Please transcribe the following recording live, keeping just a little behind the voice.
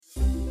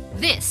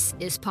This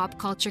is Pop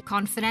Culture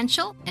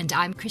Confidential, and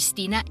I'm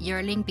Christina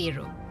Yerling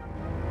Biru.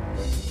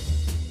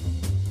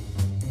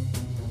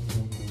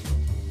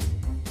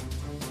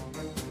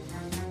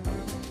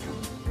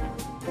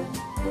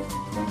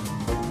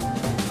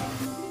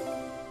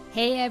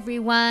 Hey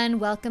everyone,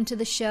 welcome to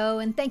the show,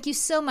 and thank you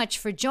so much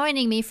for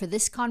joining me for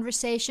this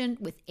conversation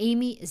with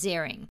Amy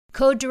Ziering,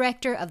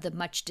 co-director of the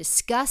much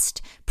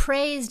discussed,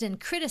 praised, and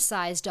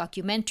criticized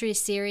documentary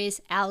series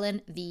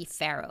Alan v.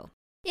 Farrow.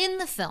 In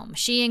the film,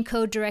 she and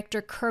co-director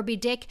Kirby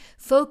Dick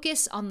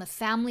focus on the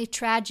family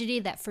tragedy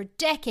that for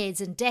decades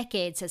and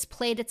decades has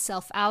played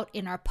itself out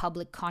in our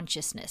public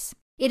consciousness.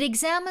 It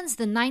examines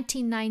the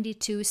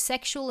 1992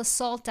 sexual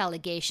assault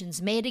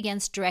allegations made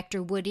against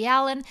director Woody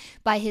Allen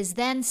by his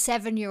then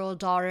 7-year-old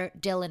daughter,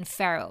 Dylan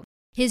Farrow,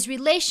 his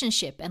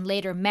relationship and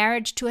later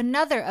marriage to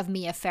another of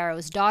Mia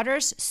Farrow's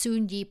daughters,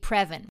 Soon-Yi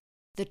Previn,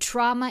 the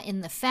trauma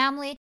in the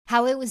family,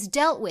 how it was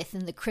dealt with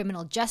in the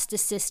criminal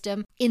justice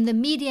system, in the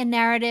media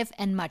narrative,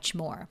 and much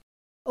more.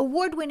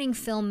 Award-winning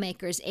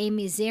filmmakers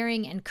Amy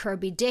Ziering and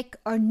Kirby Dick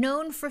are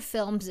known for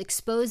films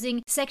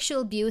exposing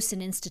sexual abuse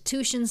in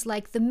institutions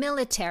like the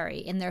military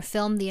in their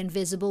film The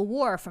Invisible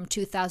War from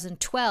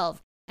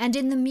 2012, and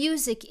in the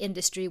music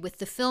industry with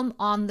the film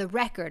On the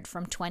Record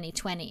from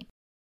 2020.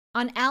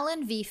 On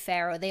Alan v.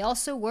 Farrow, they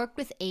also worked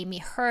with Amy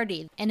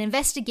Hardy, an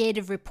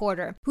investigative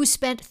reporter who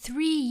spent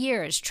 3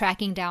 years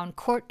tracking down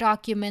court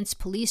documents,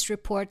 police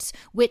reports,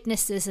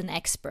 witnesses, and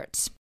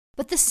experts.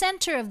 But the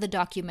center of the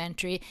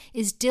documentary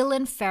is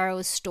Dylan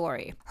Farrow's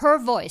story. Her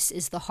voice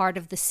is the heart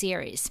of the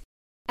series.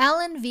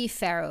 Alan v.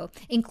 Farrow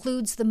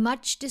includes the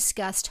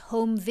much-discussed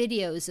home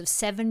videos of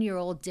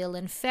 7-year-old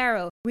Dylan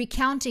Farrow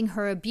recounting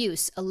her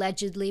abuse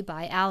allegedly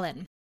by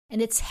Alan. And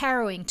it's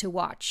harrowing to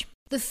watch.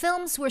 The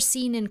films were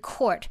seen in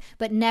court,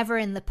 but never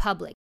in the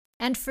public.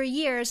 And for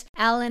years,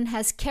 Alan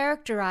has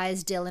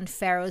characterized Dylan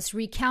Farrow's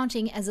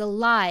recounting as a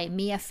lie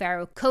Mia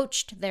Farrow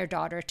coached their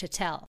daughter to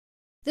tell.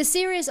 The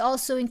series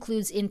also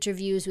includes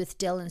interviews with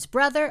Dylan's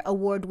brother,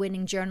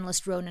 award-winning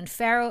journalist Ronan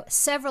Farrow,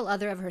 several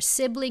other of her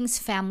siblings,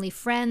 family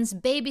friends,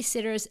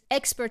 babysitters,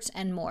 experts,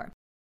 and more.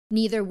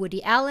 Neither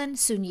Woody Allen,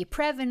 Soon-Yi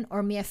Previn,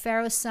 or Mia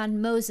Farrow's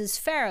son Moses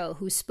Farrow,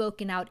 who's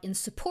spoken out in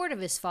support of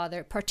his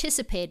father,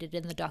 participated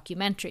in the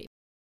documentary.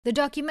 The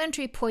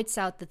documentary points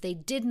out that they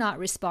did not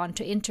respond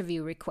to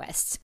interview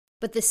requests,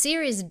 but the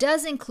series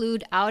does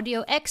include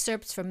audio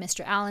excerpts from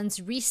Mr.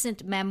 Allen's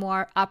recent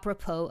memoir,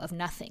 Apropos of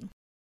Nothing.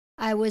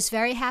 I was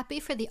very happy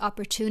for the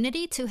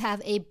opportunity to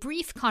have a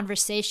brief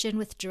conversation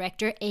with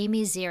director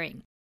Amy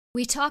Ziering.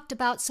 We talked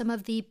about some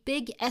of the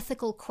big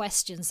ethical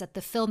questions that the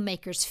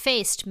filmmakers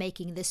faced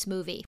making this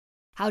movie,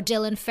 how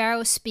Dylan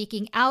Farrow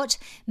speaking out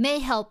may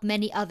help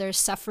many others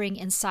suffering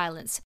in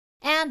silence,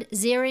 and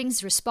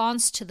Ziering's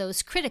response to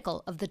those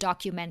critical of the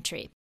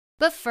documentary.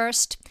 But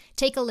first,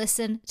 take a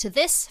listen to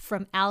this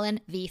from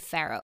Alan v.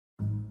 Farrow.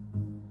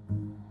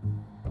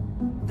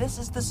 This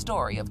is the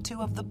story of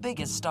two of the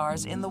biggest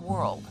stars in the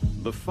world.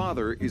 The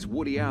father is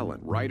Woody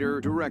Allen,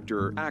 writer,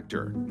 director,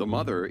 actor. The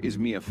mother is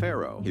Mia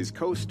Farrow, his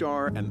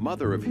co-star and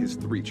mother of his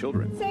 3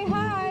 children. Say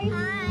hi.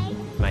 Hi.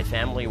 My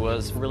family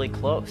was really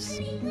close.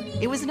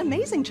 It was an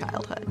amazing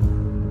childhood.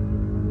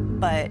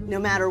 But no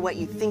matter what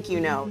you think you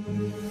know,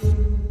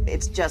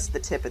 it's just the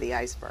tip of the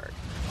iceberg.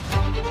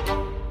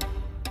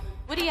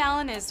 Woody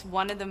Allen is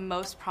one of the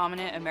most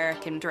prominent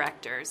American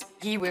directors.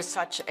 He was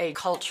such a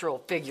cultural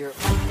figure.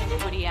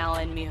 Woody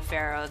Allen, Mia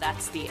Farrow,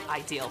 that's the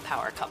ideal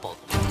power couple.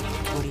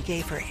 Woody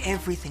gave her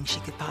everything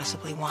she could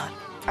possibly want.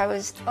 I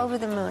was over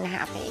the moon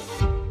happy,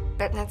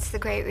 but that's the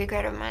great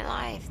regret of my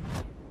life.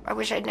 I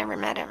wish I'd never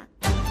met him.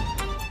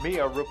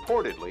 Mia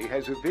reportedly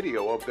has a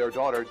video of their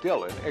daughter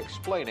Dylan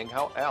explaining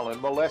how Alan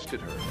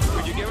molested her.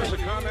 Could you give us a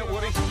comment,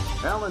 Woody?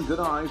 Alan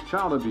denies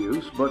child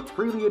abuse, but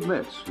freely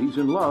admits he's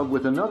in love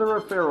with another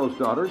of Farrow's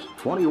daughters,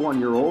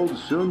 21-year-old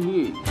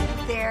Soon-Yi.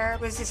 There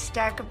was a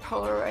stack of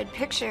Polaroid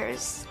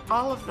pictures.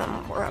 All of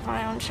them were of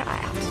my own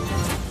child.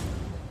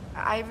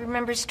 I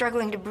remember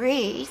struggling to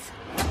breathe.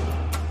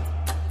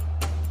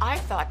 I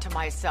thought to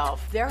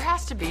myself, there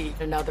has to be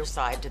another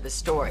side to the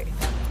story.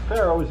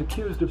 Farrow is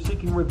accused of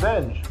seeking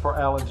revenge for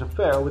Alan's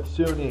affair with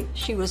Soon-Yi.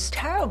 She was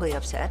terribly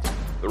upset.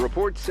 The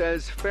report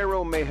says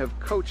Farrow may have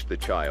coached the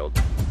child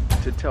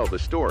to tell the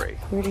story.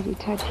 Where did he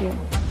touch you?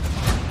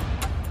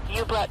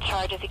 You brought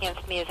charges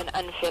against me as an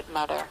unfit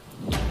mother.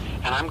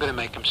 And I'm going to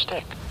make him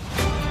stick.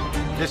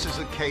 This is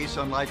a case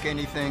unlike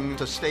anything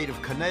the state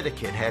of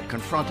Connecticut had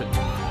confronted.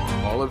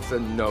 All of the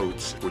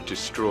notes were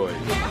destroyed.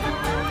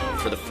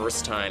 For the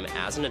first time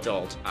as an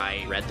adult,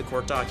 I read the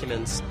court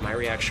documents. My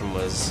reaction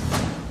was,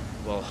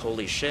 well,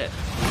 holy shit.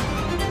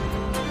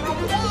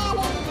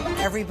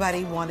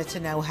 Everybody wanted to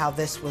know how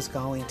this was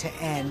going to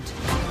end.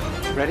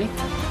 Ready?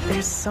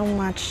 There's so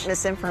much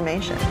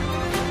misinformation.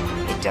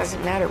 It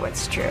doesn't matter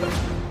what's true.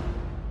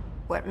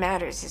 What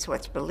matters is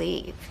what's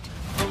believed.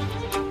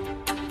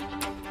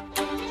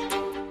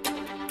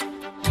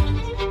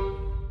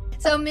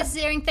 So, Ms.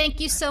 Ziering, thank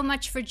you so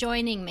much for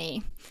joining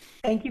me.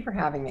 Thank you for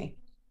having me.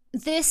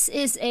 This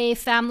is a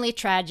family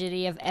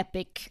tragedy of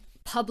epic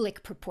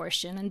public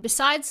proportion. And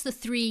besides the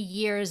 3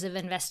 years of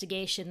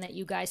investigation that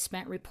you guys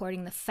spent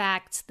reporting the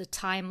facts, the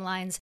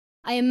timelines,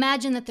 I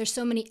imagine that there's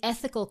so many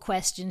ethical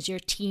questions your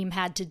team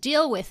had to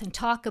deal with and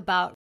talk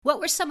about. What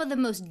were some of the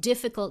most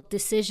difficult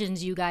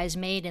decisions you guys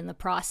made in the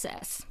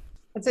process?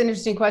 That's an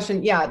interesting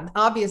question. Yeah,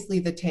 obviously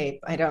the tape.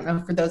 I don't know,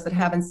 for those that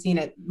haven't seen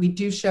it, we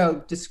do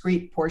show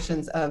discrete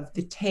portions of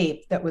the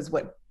tape that was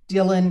what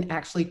Dylan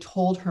actually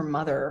told her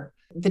mother.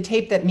 The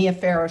tape that Mia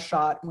Farrow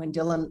shot when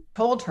Dylan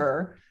told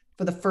her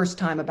for the first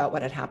time about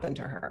what had happened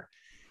to her.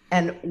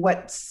 And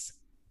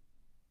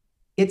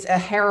it's a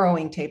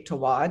harrowing tape to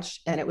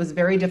watch. And it was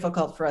very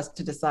difficult for us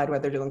to decide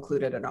whether to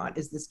include it or not.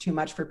 Is this too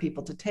much for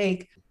people to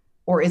take?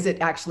 Or is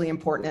it actually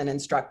important and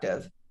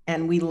instructive?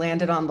 And we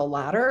landed on the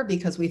latter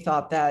because we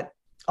thought that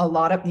a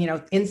lot of,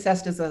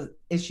 incest is an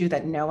issue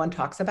that no one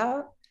talks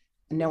about.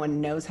 No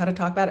one knows how to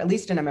talk about it, at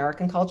least in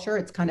American culture.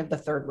 It's kind of the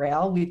third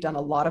rail. We've done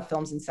a lot of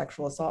films in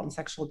sexual assault and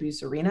sexual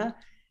abuse arena.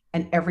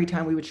 And every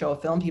time we would show a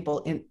film,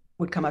 people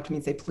would come up to me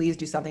and say, please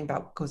do something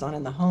about what goes on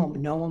in the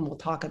home. No one will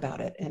talk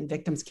about it. And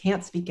victims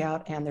can't speak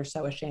out and they're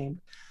so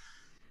ashamed.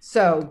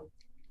 So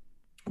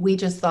we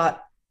just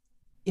thought,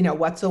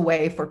 what's a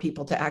way for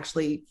people to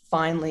actually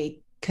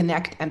finally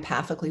connect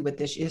empathically with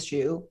this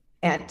issue?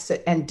 And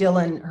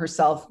Dylan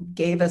herself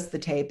gave us the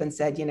tape and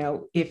said,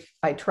 if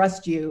I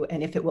trust you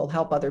and if it will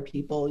help other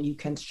people, you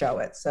can show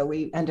it. So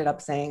we ended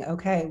up saying,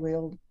 okay,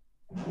 we'll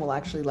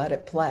actually let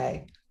it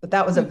play. But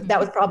that was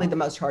probably the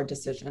most hard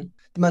decision,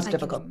 the most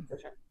difficult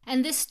decision.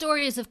 And this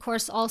story has, of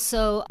course,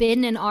 also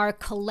been in our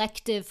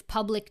collective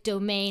public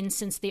domain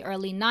since the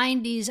early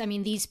 90s. I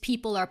mean, these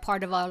people are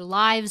part of our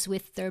lives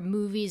with their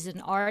movies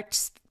and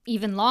arts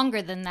even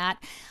longer than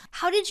that.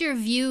 How did your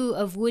view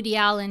of Woody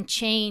Allen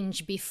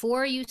change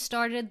before you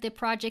started the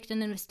project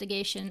and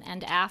investigation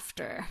and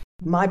after?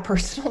 My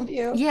personal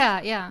view?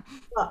 Yeah.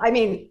 Well, I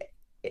mean,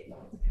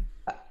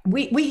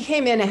 we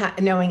came in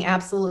knowing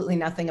absolutely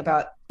nothing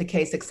about the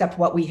case except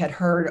what we had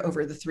heard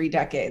over the 3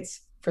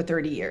 decades for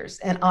 30 years.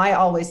 And I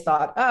always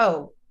thought,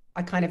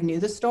 I kind of knew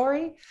the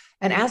story.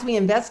 And as we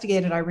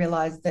investigated, I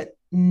realized that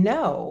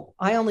no,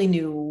 I only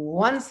knew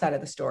one side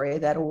of the story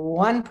that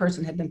one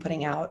person had been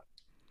putting out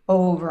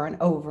over and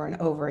over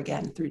and over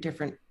again through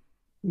different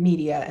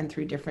media and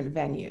through different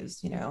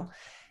venues,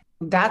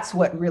 That's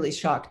what really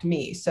shocked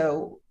me.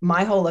 So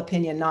my whole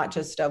opinion, not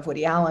just of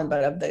Woody Allen,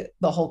 but of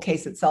the whole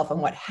case itself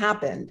and what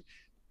happened,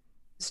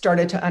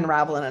 started to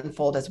unravel and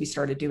unfold as we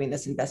started doing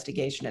this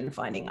investigation and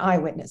finding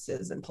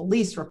eyewitnesses and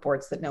police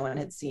reports that no one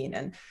had seen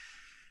and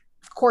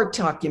court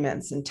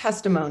documents and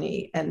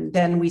testimony. And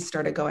then we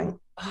started going,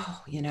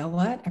 oh, you know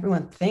what?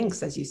 Everyone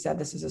thinks, as you said,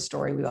 this is a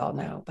story we all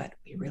know, but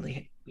we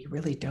really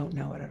don't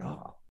know it at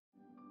all.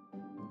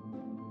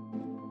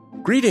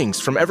 Greetings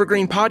from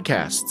Evergreen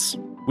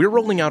Podcasts. We're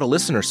rolling out a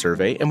listener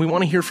survey and we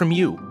want to hear from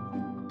you.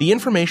 The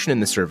information in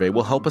the survey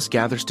will help us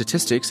gather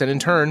statistics and in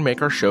turn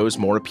make our shows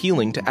more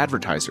appealing to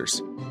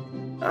advertisers.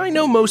 I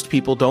know most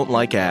people don't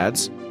like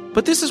ads,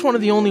 but this is one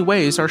of the only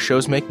ways our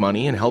shows make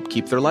money and help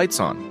keep their lights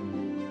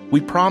on. We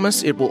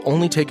promise it will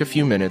only take a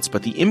few minutes,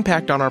 but the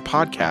impact on our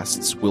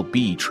podcasts will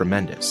be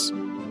tremendous.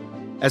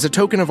 As a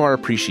token of our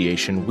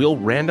appreciation, we'll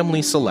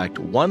randomly select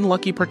one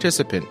lucky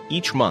participant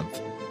each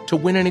month to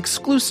win an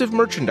exclusive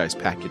merchandise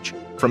package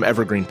from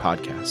Evergreen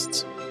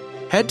Podcasts.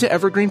 Head to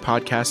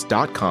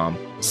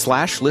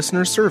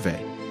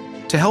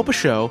evergreenpodcast.com/listenersurvey to help a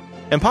show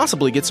and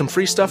possibly get some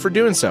free stuff for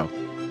doing so.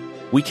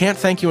 We can't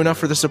thank you enough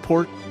for the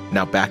support.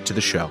 Now back to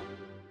the show.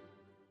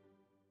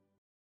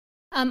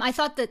 I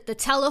thought that the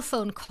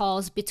telephone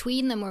calls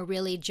between them were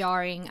really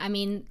jarring. I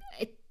mean,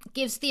 it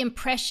gives the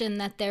impression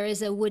that there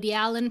is a Woody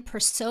Allen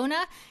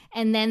persona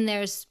and then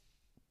there's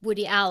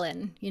Woody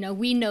Allen.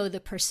 We know the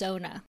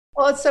persona.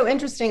 Well, it's so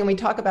interesting, and we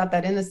talk about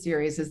that in the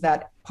series, is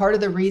that part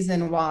of the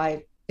reason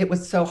why it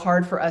was so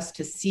hard for us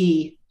to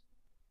see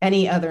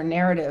any other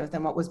narrative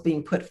than what was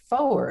being put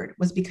forward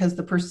was because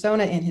the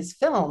persona in his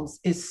films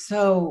is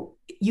so,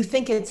 you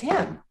think it's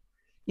him.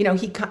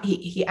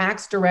 He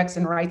acts, directs,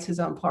 and writes his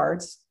own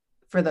parts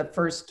for the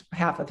first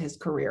half of his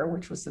career,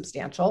 which was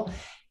substantial.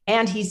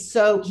 And he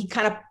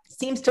kind of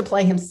seems to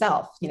play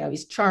himself.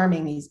 He's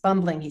charming, he's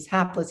bumbling, he's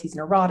hapless, he's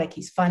neurotic,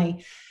 he's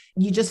funny.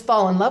 You just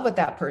fall in love with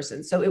that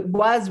person. So it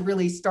was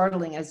really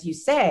startling, as you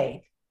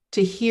say,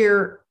 to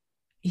hear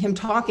him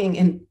talking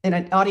in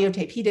an audio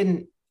tape. He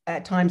didn't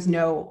at times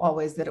know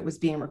always that it was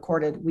being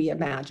recorded, we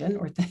imagine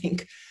or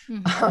think.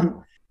 Mm-hmm.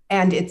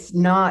 And it's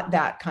not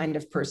that kind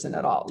of person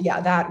at all.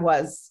 Yeah, that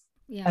was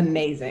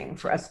amazing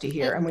for us to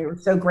hear. And we were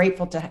so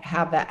grateful to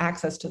have that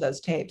access to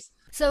those tapes.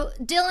 So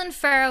Dylan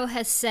Farrow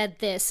has said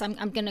this, I'm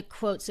going to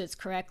quote so it's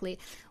correctly.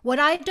 "What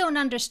I don't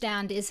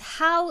understand is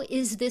how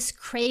is this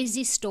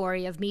crazy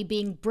story of me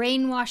being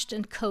brainwashed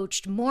and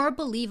coached more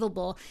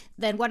believable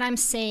than what I'm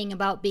saying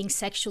about being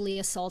sexually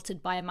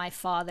assaulted by my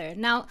father?"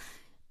 Now,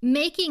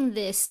 making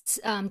this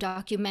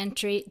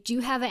documentary, do you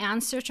have an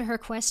answer to her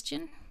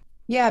question?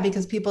 Yeah,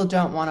 because people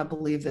don't want to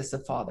believe this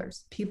of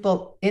fathers.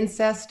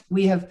 Incest,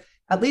 we have,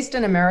 at least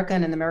in America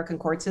and in the American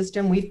court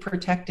system, we've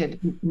protected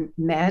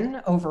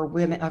men over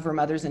women, over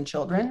mothers and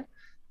children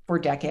for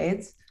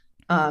decades.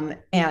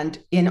 And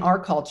in our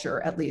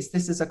culture, at least,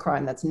 this is a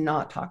crime that's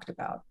not talked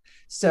about.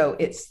 So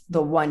it's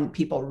the one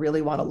people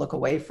really want to look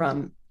away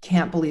from,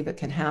 can't believe it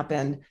can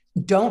happen,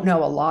 don't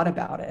know a lot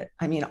about it.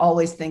 I mean,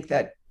 always think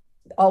that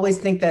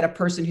a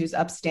person who's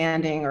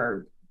upstanding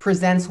or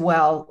presents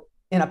well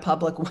in a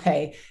public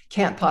way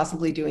can't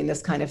possibly doing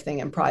this kind of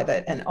thing in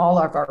private. And all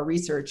of our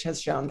research has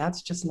shown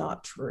that's just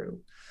not true.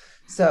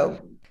 So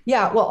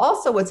yeah, well,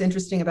 also what's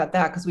interesting about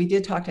that, because we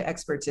did talk to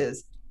experts,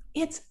 is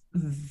it's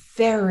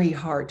very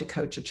hard to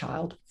coach a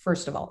child.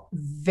 First of all,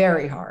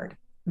 very hard,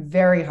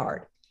 very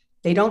hard.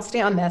 They don't stay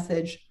on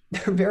message.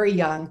 They're very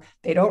young.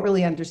 They don't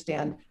really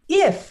understand.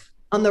 If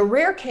on the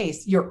rare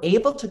case you're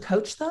able to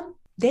coach them,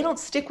 they don't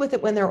stick with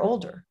it when they're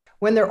older.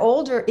 When they're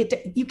older,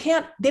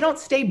 they don't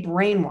stay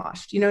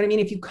brainwashed. You know what I mean?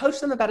 If you coach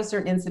them about a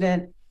certain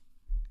incident,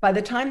 by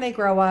the time they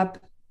grow up,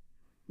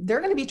 they're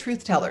going to be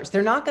truth tellers.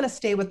 They're not going to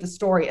stay with the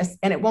story,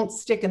 and it won't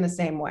stick in the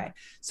same way.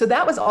 So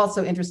that was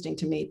also interesting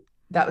to me.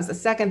 That was the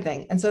second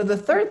thing. And so the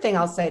third thing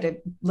I'll say to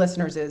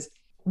listeners is,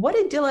 what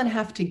did Dylan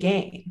have to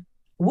gain?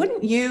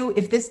 Wouldn't you,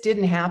 if this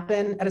didn't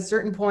happen, at a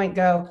certain point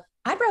go,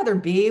 I'd rather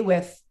be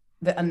with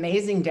the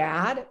amazing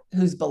dad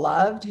who's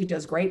beloved, who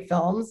does great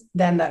films,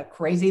 than the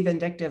crazy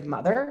vindictive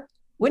mother?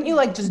 Wouldn't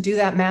you just do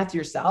that math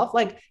yourself?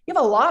 You have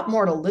a lot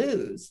more to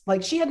lose.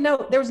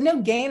 There was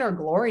no gain or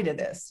glory to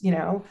this,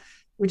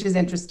 which is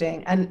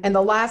interesting. And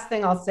the last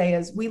thing I'll say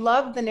is, we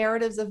love the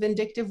narratives of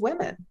vindictive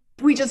women.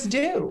 We just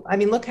do. I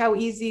mean, look how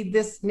easy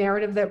this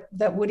narrative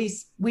that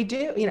we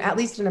do, at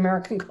least in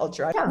American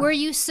culture. Yeah. Were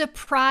you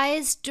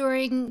surprised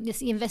during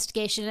this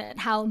investigation at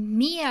how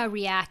Mia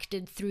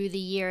reacted through the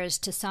years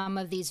to some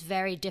of these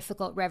very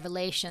difficult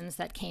revelations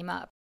that came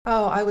up?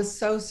 Oh, I was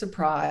so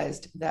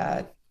surprised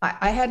that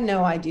I had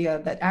no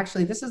idea that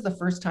actually this is the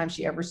first time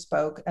she ever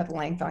spoke at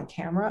length on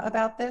camera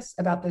about this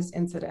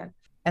incident.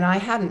 And I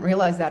hadn't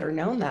realized that or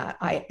known that.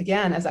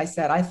 Again, as I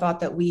said, I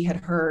thought that we had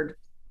heard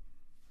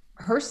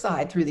her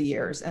side through the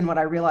years. And what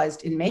I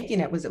realized in making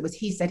it was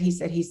he said.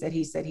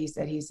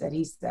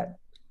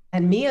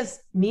 And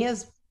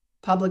Mia's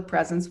public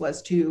presence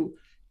was to,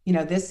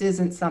 this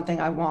isn't something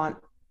I want.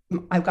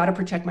 I've got to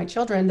protect my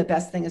children. The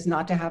best thing is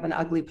not to have an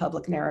ugly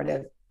public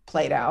narrative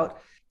played out.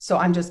 So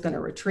I'm just going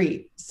to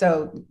retreat.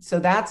 So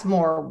that's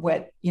more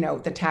what,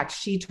 the tack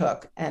she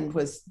took, and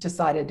was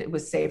decided it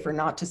was safer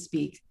not to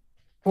speak.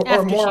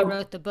 After she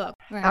wrote the book.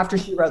 Right. After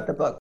she wrote the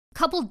book. A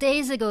couple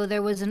days ago,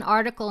 there was an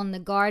article in The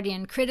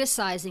Guardian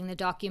criticizing the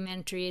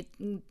documentary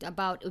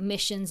about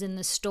omissions in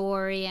the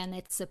story, and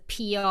it's a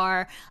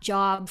PR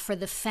job for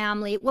the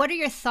family. What are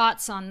your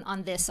thoughts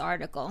on this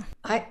article?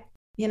 I've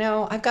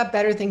got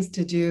better things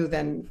to do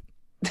than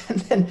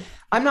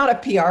I'm not a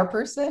PR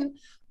person.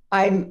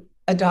 I'm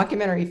a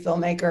documentary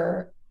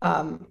filmmaker.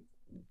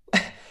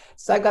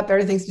 So I've got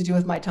better things to do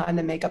with my time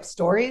than make up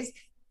stories.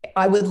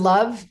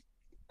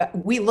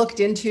 We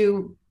looked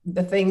into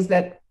the things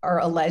that are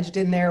alleged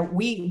in there.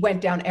 We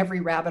went down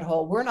every rabbit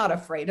hole. We're not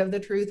afraid of the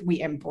truth.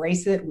 We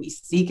embrace it, we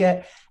seek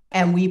it,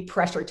 and we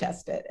pressure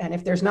test it. And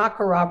if there's not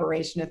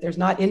corroboration, if there's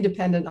not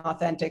independent,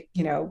 authentic,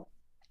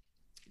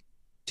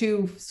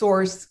 to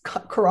source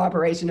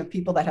corroboration of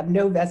people that have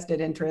no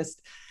vested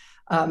interest,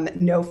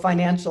 no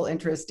financial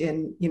interest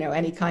in,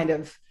 any kind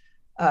of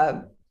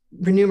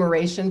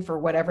remuneration for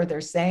whatever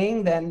they're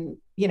saying, then,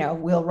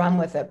 we'll run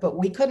with it. But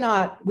we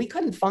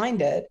couldn't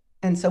find it.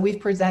 And so we've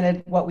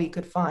presented what we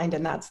could find,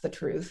 and that's the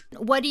truth.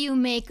 What do you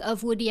make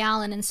of Woody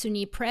Allen and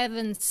Soon-Yi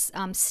Previn's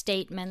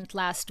statement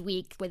last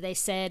week, where they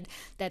said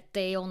that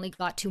they only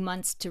got 2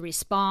 months to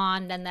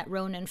respond and that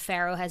Ronan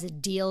Farrow has a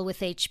deal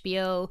with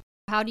HBO?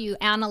 How do you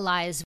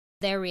analyze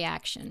their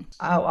reaction?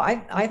 Oh,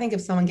 I think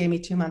if someone gave me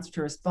 2 months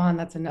to respond,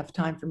 that's enough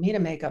time for me to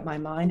make up my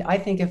mind. I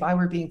think if I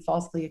were being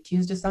falsely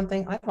accused of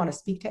something, I'd want to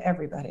speak to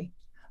everybody.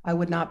 I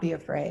would not be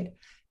afraid.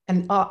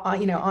 And,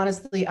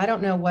 honestly, I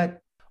don't know what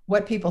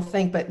people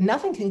think, but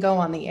nothing can go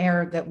on the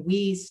air that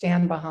we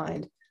stand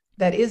behind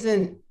that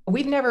isn't,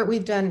 we've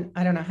done,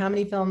 I don't know how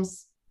many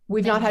films,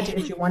 we've not had to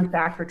issue one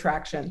fact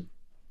retraction.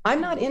 I'm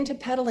not into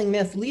peddling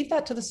myths. Leave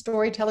that to the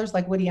storytellers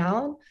like Woody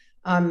Allen.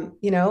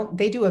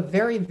 They do a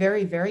very,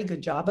 very, very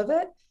good job of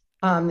it.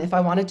 If I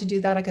wanted to do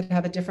that, I could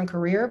have a different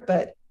career,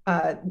 but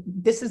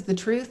this is the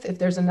truth. If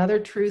there's another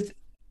truth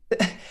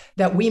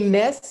that we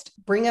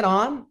missed, bring it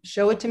on,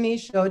 show it to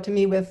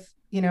me with,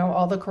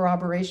 all the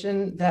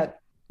corroboration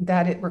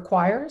that it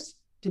requires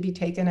to be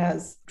taken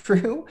as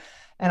true,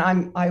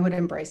 and I would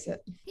embrace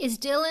it. Is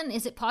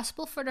it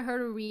possible for her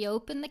to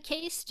reopen the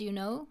case? Do you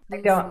know? I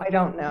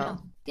don't know.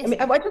 No. Yes. I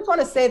mean, I just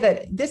want to say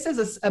that this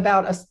is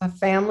about a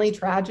family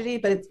tragedy,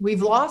 but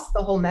we've lost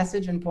the whole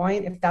message and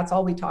point if that's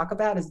all we talk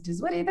about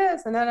is Woody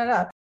this and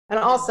da. And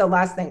also,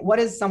 last thing, what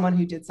is someone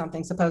who did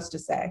something supposed to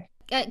say?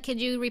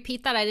 Could you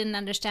repeat that? I didn't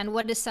understand.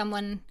 What is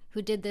someone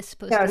who did this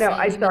supposed to say? No,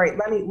 I'm sorry.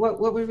 What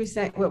were we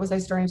saying? What was I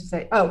starting to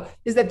say? Oh,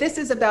 is that this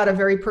is about a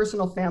very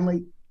personal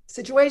family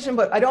situation,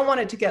 but I don't want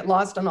it to get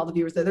lost on all the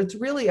viewers that it's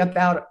really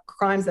about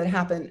crimes that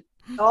happen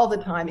all the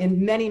time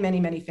in many, many,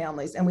 many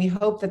families. And we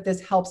hope that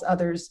this helps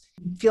others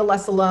feel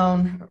less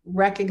alone,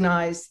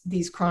 recognize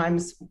these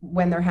crimes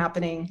when they're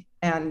happening,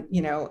 and,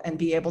 and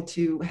be able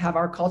to have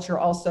our culture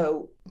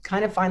also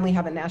kind of finally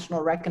have a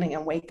national reckoning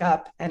and wake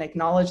up and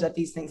acknowledge that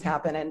these things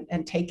happen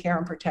and take care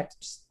and protect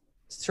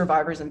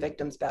survivors and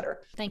victims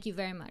better. Thank you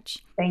very much.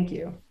 Thank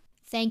you.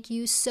 Thank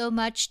you so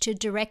much to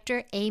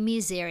director Amy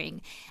Ziering.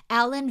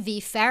 Alan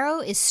v. Farrow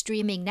is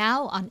streaming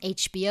now on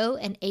HBO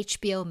and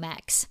HBO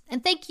Max.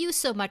 And thank you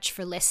so much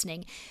for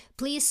listening.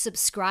 Please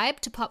subscribe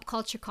to Pop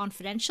Culture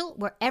Confidential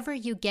wherever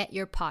you get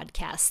your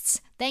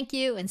podcasts. Thank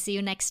you, and see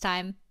you next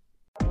time.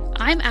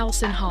 I'm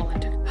Allison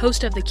Holland,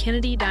 host of the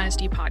Kennedy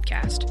Dynasty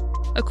podcast.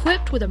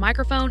 Equipped with a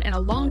microphone and a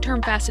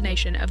long-term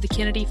fascination of the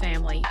Kennedy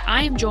family,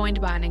 I am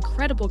joined by an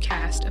incredible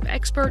cast of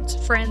experts,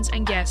 friends,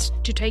 and guests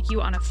to take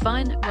you on a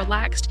fun,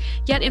 relaxed,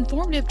 yet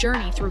informative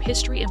journey through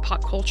history and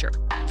pop culture.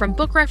 From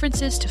book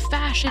references to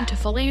fashion to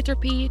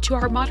philanthropy to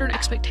our modern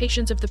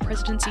expectations of the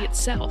presidency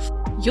itself,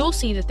 you'll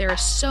see that there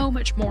is so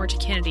much more to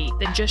Kennedy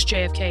than just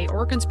JFK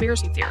or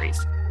conspiracy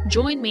theories.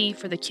 Join me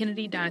for the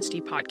Kennedy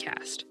Dynasty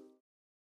podcast.